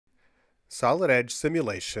Solid Edge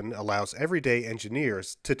simulation allows everyday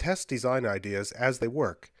engineers to test design ideas as they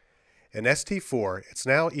work. In ST4, it's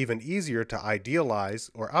now even easier to idealize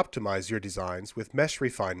or optimize your designs with mesh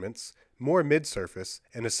refinements, more mid-surface,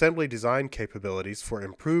 and assembly design capabilities for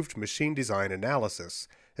improved machine design analysis,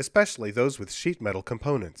 especially those with sheet metal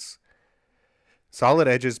components. Solid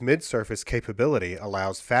Edge's mid-surface capability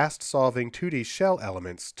allows fast-solving 2D shell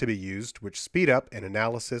elements to be used, which speed up an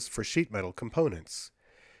analysis for sheet metal components.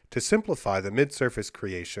 To simplify the mid-surface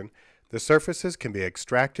creation, the surfaces can be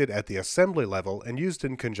extracted at the assembly level and used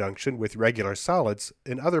in conjunction with regular solids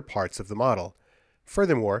in other parts of the model.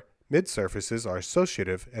 Furthermore, mid-surfaces are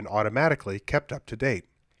associative and automatically kept up to date.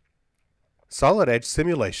 Solid Edge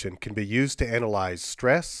simulation can be used to analyze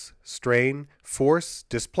stress, strain, force,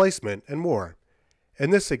 displacement, and more. In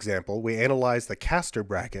this example, we analyze the caster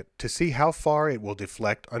bracket to see how far it will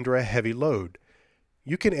deflect under a heavy load.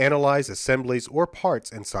 You can analyze assemblies or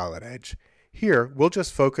parts in Solid Edge. Here, we'll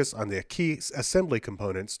just focus on the key assembly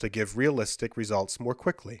components to give realistic results more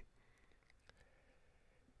quickly.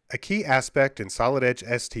 A key aspect in Solid Edge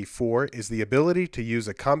ST4 is the ability to use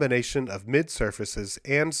a combination of mid-surfaces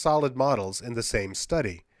and solid models in the same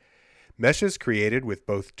study. Meshes created with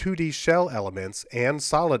both 2D shell elements and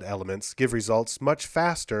solid elements give results much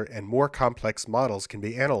faster and more complex models can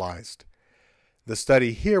be analyzed. The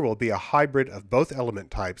study here will be a hybrid of both element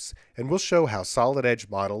types and will show how Solid Edge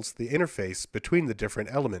models the interface between the different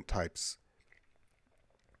element types.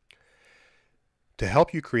 To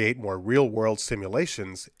help you create more real-world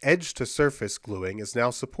simulations, edge-to-surface gluing is now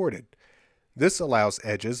supported. This allows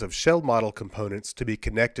edges of shell model components to be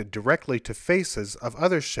connected directly to faces of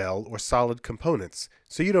other shell or solid components,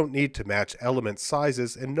 so you don't need to match element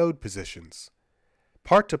sizes and node positions.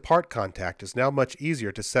 Part-to-part contact is now much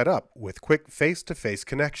easier to set up with quick face-to-face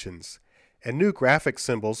connections, and new graphic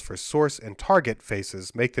symbols for source and target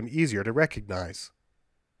faces make them easier to recognize.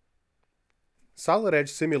 Solid Edge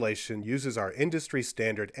simulation uses our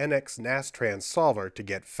industry-standard NX Nastran solver to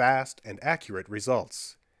get fast and accurate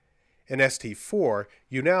results. In ST4,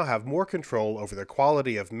 you now have more control over the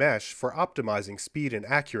quality of mesh for optimizing speed and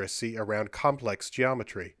accuracy around complex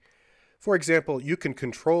geometry. For example, you can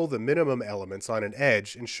control the minimum elements on an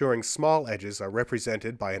edge, ensuring small edges are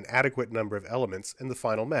represented by an adequate number of elements in the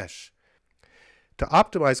final mesh. To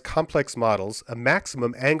optimize complex models, a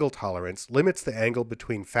maximum angle tolerance limits the angle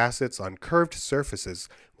between facets on curved surfaces,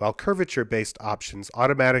 while curvature-based options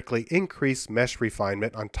automatically increase mesh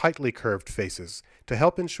refinement on tightly curved faces to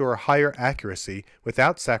help ensure higher accuracy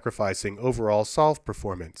without sacrificing overall solve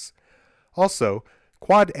performance. Also,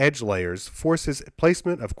 quad edge layers forces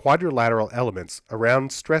placement of quadrilateral elements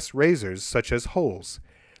around stress razors such as holes.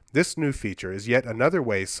 This new feature is yet another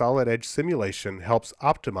way Solid Edge simulation helps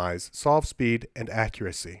optimize solve speed and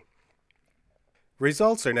accuracy.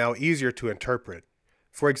 Results are now easier to interpret.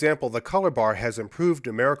 For example, the color bar has improved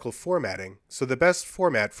numerical formatting, so the best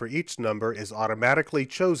format for each number is automatically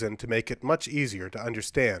chosen to make it much easier to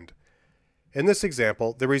understand. In this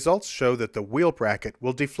example, the results show that the wheel bracket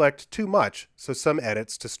will deflect too much, so some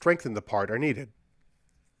edits to strengthen the part are needed.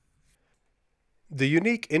 The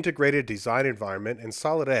unique integrated design environment in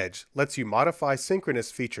Solid Edge lets you modify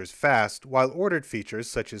synchronous features fast, while ordered features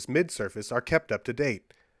such as mid-surface are kept up to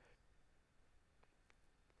date.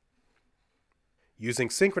 Using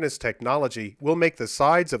Synchronous Technology, we'll make the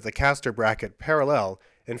sides of the caster bracket parallel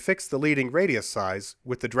and fix the leading radius size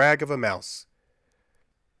with the drag of a mouse.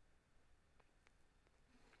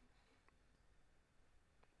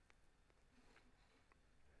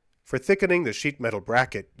 For thickening the sheet metal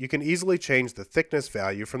bracket, you can easily change the thickness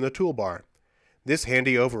value from the toolbar. This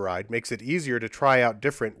handy override makes it easier to try out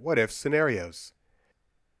different what-if scenarios.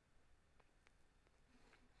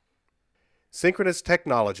 Synchronous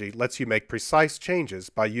Technology lets you make precise changes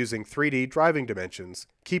by using 3D driving dimensions,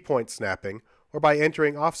 key point snapping, or by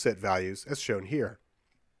entering offset values as shown here.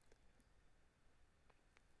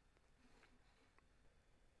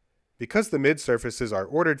 Because the mid-surfaces are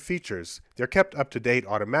ordered features, they're kept up to date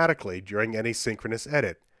automatically during any synchronous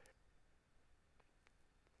edit.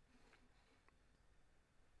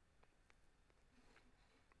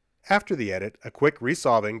 After the edit, a quick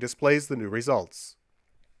resolving displays the new results.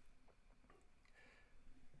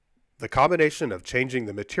 The combination of changing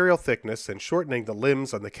the material thickness and shortening the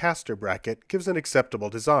limbs on the caster bracket gives an acceptable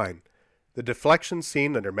design. The deflection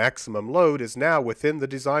seen under maximum load is now within the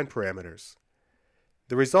design parameters.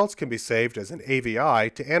 The results can be saved as an AVI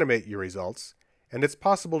to animate your results, and it's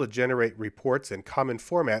possible to generate reports in common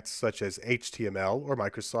formats such as HTML or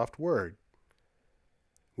Microsoft Word.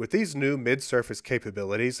 With these new mid-surface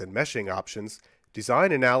capabilities and meshing options,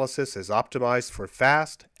 design analysis is optimized for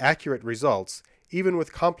fast, accurate results, even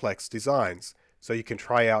with complex designs, so you can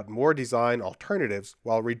try out more design alternatives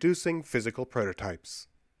while reducing physical prototypes.